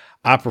me,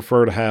 I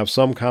prefer to have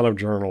some kind of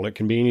journal. It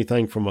can be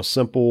anything from a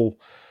simple,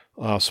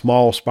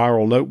 small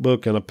spiral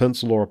notebook and a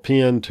pencil or a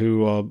pen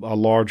to a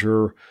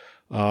larger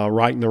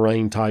Write in the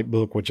Rain type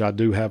book, which I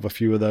do have a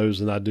few of those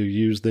and I do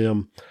use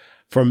them.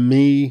 For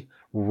me,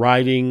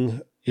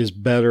 writing is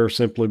better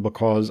simply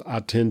because I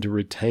tend to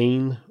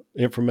retain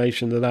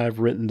information that I've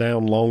written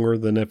down longer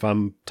than if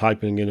I'm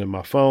typing it in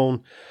my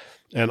phone.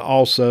 And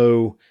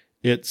also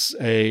it's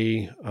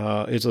a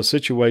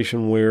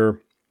situation where,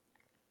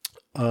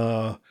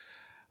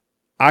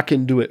 I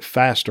can do it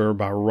faster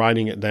by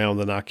writing it down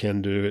than I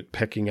can do it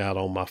pecking out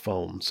on my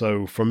phone.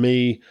 So for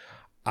me,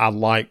 I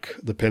like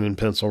the pen and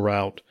pencil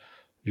route.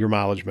 Your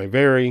mileage may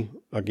vary.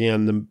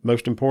 Again, the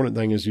most important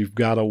thing is you've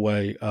got a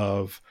way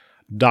of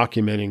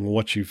documenting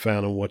what you've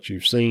found and what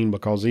you've seen,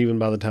 because even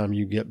by the time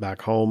you get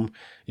back home,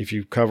 if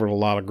you've covered a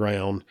lot of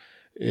ground,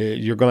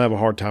 you're going to have a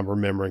hard time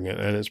remembering it.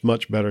 And it's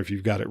much better if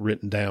you've got it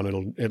written down.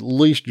 It'll at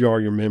least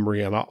jar your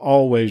memory. And I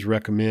always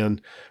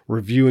recommend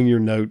reviewing your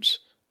notes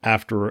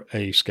after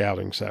a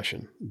scouting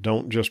session.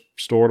 Don't just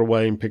store it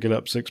away and pick it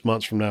up 6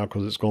 months from now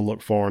because it's going to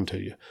look foreign to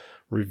you.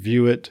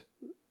 Review it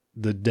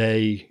the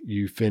day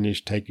you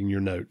finish taking your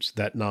notes,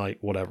 that night,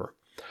 whatever.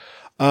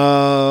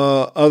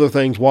 Other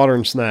things, water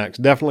and snacks.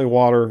 Definitely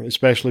water,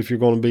 especially if you're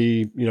going to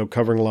be,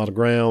 covering a lot of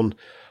ground.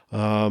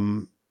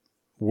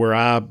 Where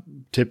I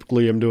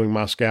typically am doing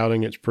my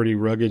scouting, it's pretty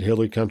rugged,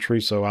 hilly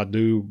country, so I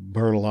do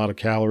burn a lot of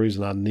calories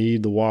and I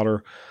need the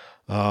water.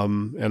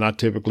 And I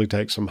typically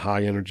take some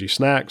high energy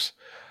snacks.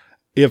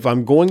 If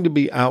I'm going to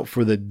be out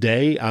for the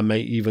day, I may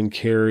even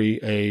carry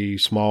a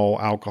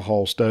small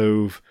alcohol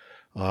stove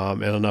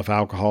and enough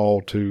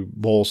alcohol to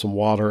boil some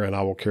water. And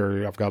I've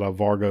got a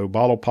Vargo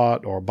bottle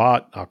pot or a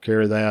bot. I'll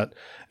carry that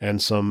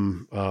and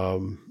some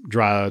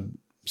dried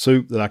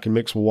soup that I can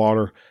mix with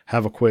water,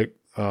 have a quick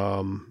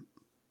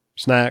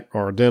snack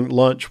or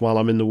lunch while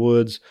I'm in the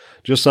woods.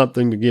 Just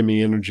something to give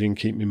me energy and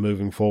keep me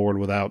moving forward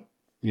without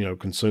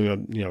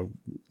consuming,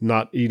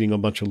 not eating a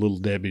bunch of Little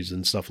Debbies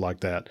and stuff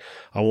like that.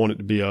 I want it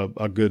to be a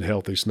good,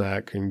 healthy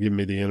snack and give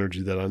me the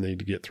energy that I need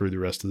to get through the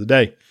rest of the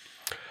day.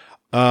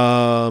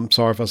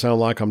 Sorry if I sound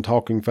like I'm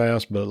talking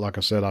fast, but like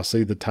I said, I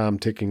see the time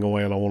ticking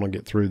away and I want to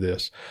get through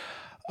this.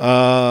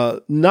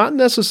 Not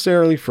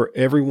necessarily for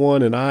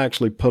everyone, and I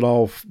actually put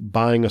off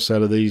buying a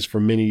set of these for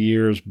many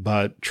years,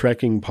 but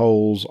trekking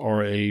poles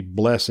are a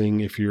blessing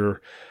if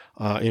you're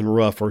in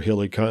rough or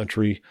hilly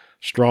country.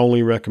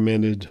 Strongly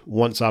recommended.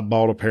 Once I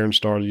bought a pair and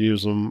started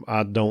using them,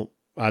 I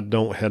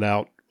don't head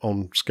out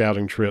on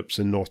scouting trips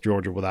in North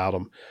Georgia without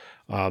them.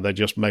 They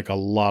just make a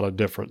lot of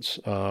difference,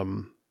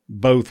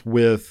 both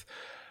with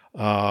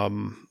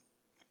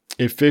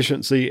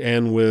efficiency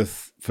and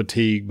with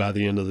fatigue by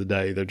the end of the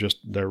day.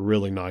 They're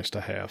really nice to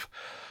have.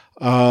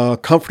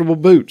 Comfortable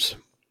boots.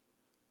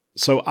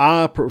 So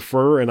I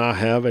prefer, and I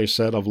have a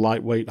set of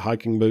lightweight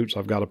hiking boots.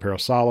 I've got a pair of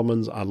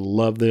Salomons. I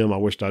love them. I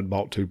wished I'd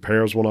bought 2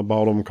 pairs when I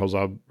bought them because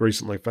I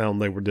recently found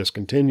they were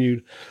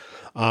discontinued.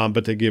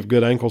 But they give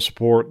good ankle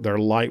support. They're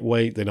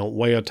lightweight. They don't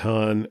weigh a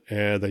ton,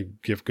 and they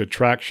give good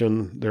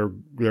traction.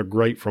 They're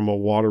great from a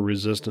water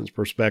resistance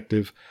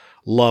perspective.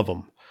 Love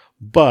them.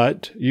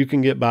 But you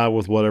can get by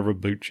with whatever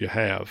boots you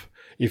have.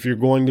 If you're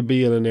going to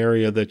be in an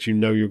area that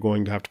you're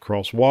going to have to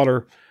cross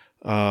water,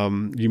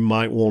 you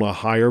might want a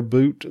higher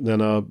boot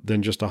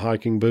than just a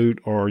hiking boot,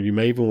 or you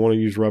may even want to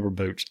use rubber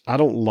boots. I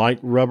don't like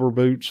rubber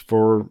boots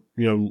for,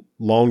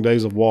 long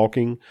days of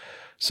walking.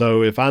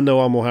 So if I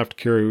know I'm going to have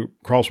to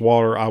cross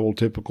water, I will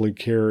typically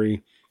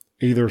carry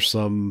either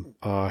some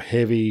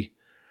heavy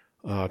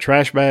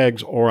trash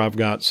bags, or I've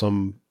got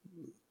some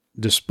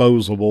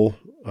disposable,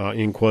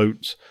 in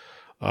quotes,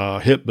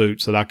 hip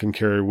boots that I can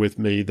carry with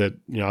me that,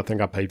 I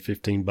think I paid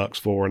 $15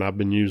 for, and I've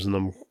been using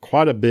them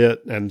quite a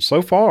bit. And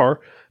so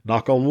far,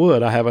 knock on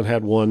wood, I haven't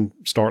had one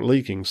start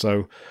leaking.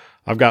 So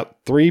I've got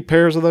 3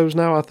 pairs of those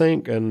now, I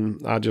think,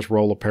 and I just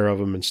roll a pair of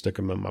them and stick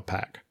them in my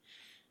pack.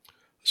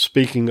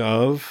 Speaking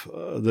of,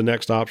 the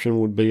next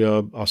option would be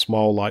a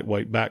small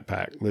lightweight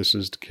backpack. This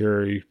is to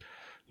carry,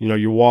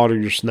 your water,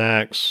 your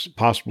snacks,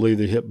 possibly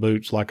the hip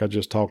boots like I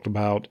just talked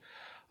about,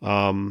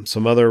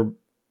 some other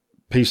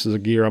pieces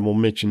of gear I'm going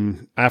to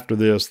mention after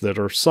this that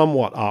are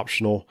somewhat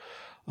optional,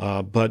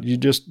 but you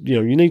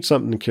need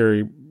something to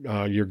carry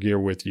your gear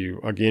with you.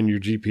 Again, your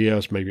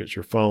GPS, maybe it's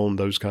your phone,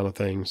 those kind of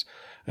things.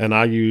 And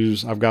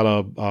I've got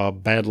a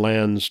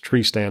Badlands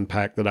tree stand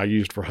pack that I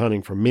used for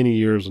hunting for many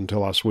years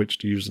until I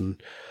switched to using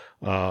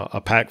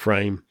a pack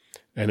frame,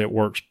 and it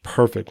works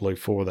perfectly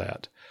for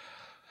that.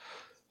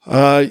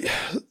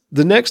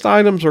 The next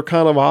items are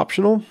kind of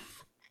optional,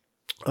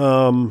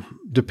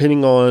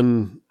 depending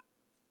on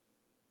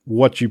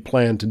what you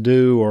plan to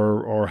do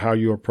or how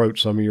you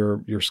approach some of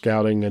your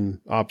scouting and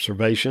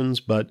observations.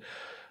 But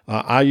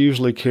I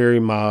usually carry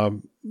my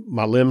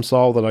limb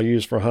saw that I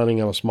use for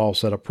hunting and a small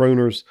set of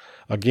pruners.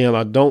 Again,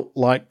 I don't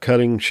like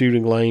cutting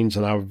shooting lanes,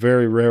 and I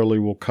very rarely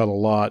will cut a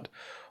lot,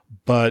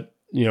 but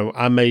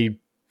I may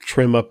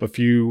trim up a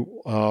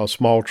few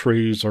small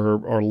trees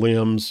or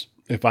limbs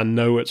if I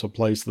know it's a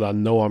place that I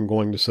know I'm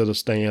going to set a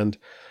stand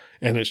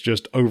and it's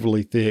just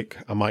overly thick.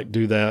 I might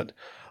do that.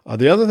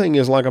 The other thing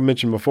is, like I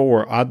mentioned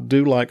before, I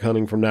do like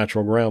hunting from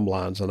natural ground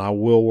blinds, and I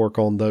will work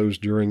on those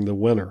during the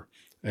winter.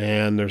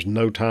 And there's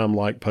no time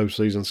like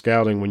postseason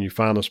scouting when you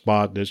find a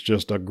spot that's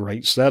just a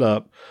great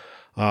setup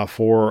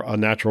for a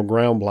natural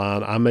ground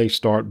blind. I may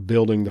start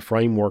building the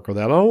framework of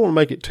that. I don't want to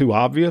make it too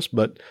obvious,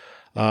 but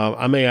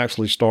I may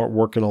actually start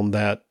working on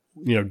that,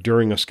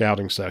 during a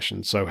scouting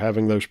session. So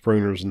having those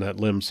pruners and that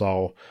limb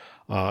saw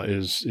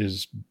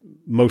is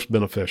most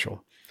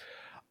beneficial.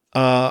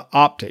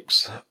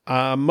 Optics.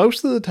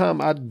 Most of the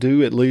time I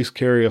do at least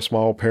carry a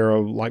small pair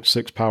of like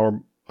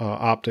 6-power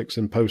optics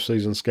in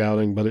postseason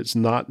scouting, but it's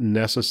not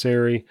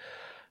necessary.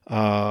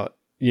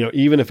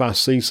 Even if I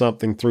see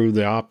something through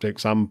the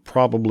optics, I'm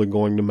probably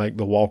going to make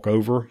the walk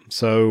over.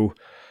 So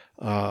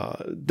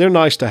they're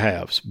nice to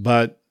haves,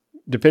 but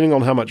depending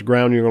on how much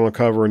ground you're going to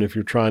cover and if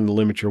you're trying to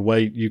limit your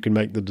weight, you can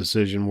make the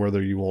decision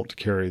whether you want to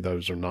carry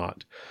those or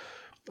not.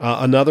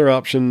 Another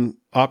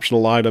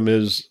optional item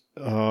is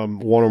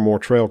one or more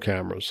trail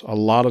cameras. A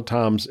lot of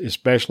times,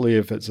 especially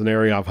if it's an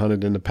area I've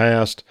hunted in the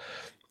past,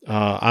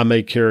 I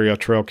may carry a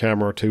trail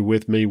camera or two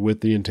with me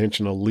with the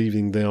intention of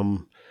leaving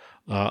them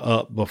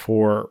up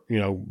before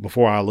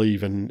I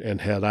leave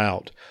and head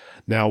out.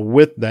 Now,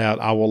 with that,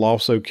 I will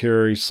also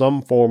carry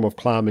some form of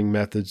climbing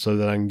method so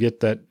that I can get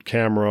that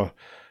camera,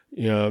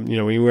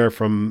 anywhere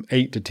from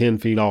 8 to 10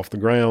 feet off the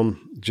ground,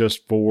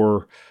 just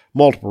for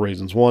multiple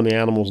reasons. One, the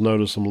animals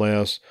notice them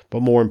less,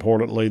 but more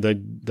importantly,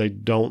 they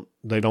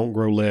don't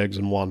grow legs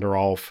and wander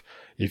off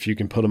if you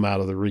can put them out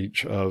of the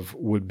reach of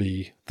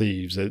would-be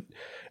thieves.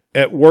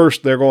 At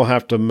worst, they're going to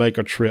have to make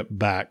a trip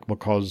back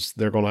because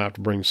they're going to have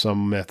to bring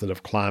some method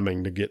of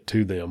climbing to get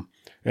to them.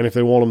 And if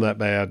they want them that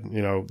bad,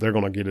 they're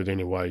going to get it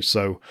anyway.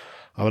 So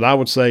I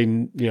would say,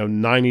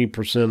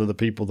 90% of the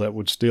people that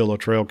would steal a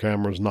trail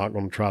camera is not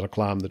going to try to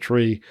climb the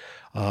tree.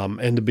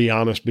 And to be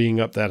honest,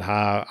 being up that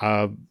high,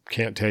 I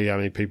can't tell you how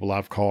many people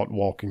I've caught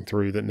walking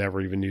through that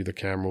never even knew the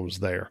camera was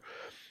there.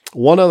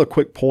 One other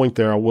quick point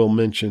there I will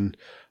mention,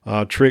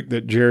 a trick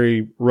that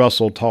Jerry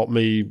Russell taught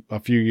me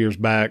a few years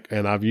back,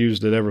 and I've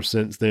used it ever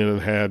since then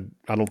and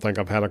I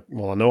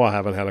know I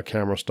haven't had a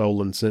camera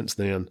stolen since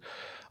then,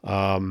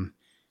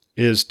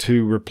 is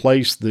to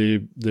replace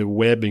the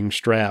webbing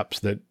straps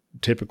that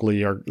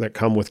typically that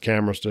come with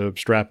cameras to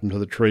strap them to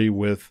the tree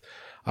with.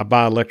 I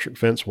buy electric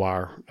fence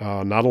wire,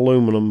 not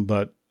aluminum,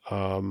 but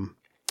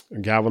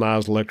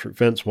galvanized electric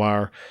fence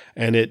wire,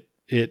 and it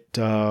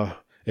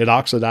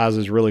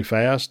oxidizes really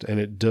fast,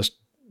 and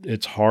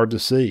it's hard to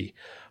see.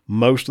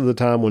 Most of the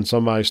time when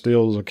somebody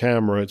steals a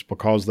camera, it's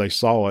because they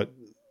saw it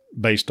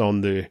based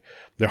on the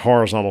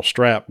horizontal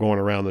strap going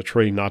around the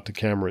tree, not the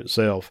camera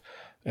itself.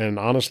 And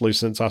honestly,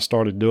 since I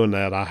started doing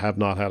that, I have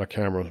not had a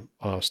camera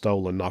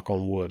stolen, knock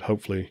on wood.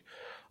 Hopefully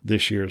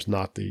this year is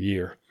not the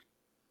year.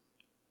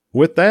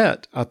 With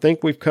that, I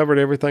think we've covered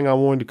everything I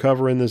wanted to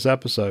cover in this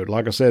episode.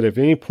 Like I said, if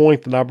any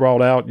point that I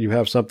brought out, you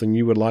have something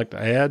you would like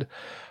to add,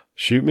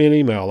 shoot me an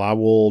email. I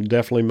will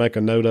definitely make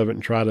a note of it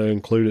and try to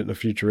include it in a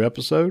future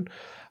episode.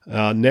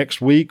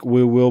 Next week,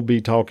 we will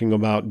be talking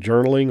about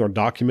journaling or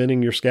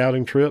documenting your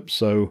scouting trips.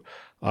 So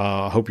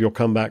I hope you'll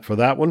come back for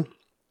that one.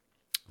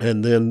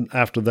 And then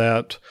after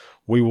that,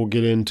 we will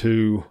get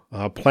into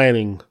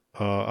planning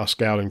a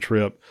scouting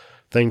trip,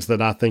 things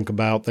that I think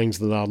about, things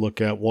that I look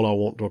at, what I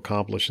want to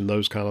accomplish, and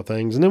those kind of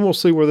things. And then we'll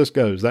see where this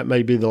goes. That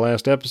may be the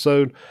last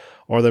episode,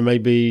 or there may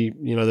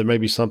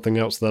be something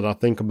else that I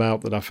think about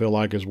that I feel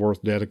like is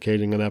worth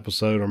dedicating an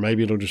episode, or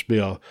maybe it'll just be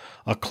a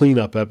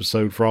cleanup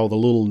episode for all the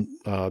little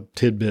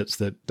tidbits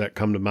that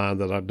come to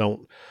mind that I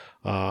don't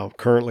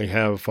currently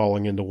have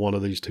falling into one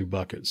of these two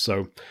buckets.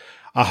 So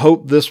I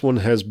hope this one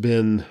has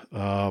been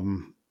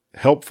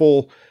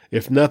helpful.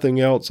 If nothing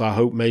else, I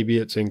hope maybe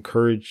it's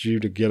encouraged you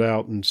to get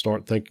out and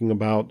start thinking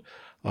about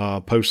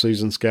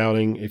postseason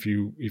scouting. If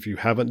you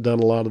haven't done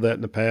a lot of that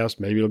in the past,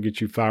 maybe it'll get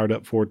you fired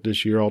up for it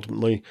this year.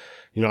 Ultimately,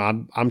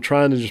 I'm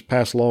trying to just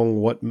pass along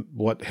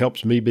what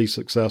helps me be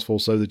successful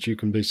so that you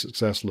can be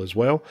successful as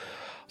well.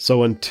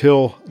 So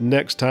until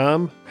next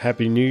time,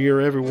 Happy New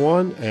Year,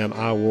 everyone, and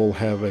I will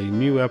have a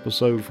new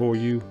episode for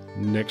you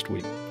next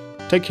week.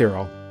 Take care,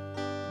 all.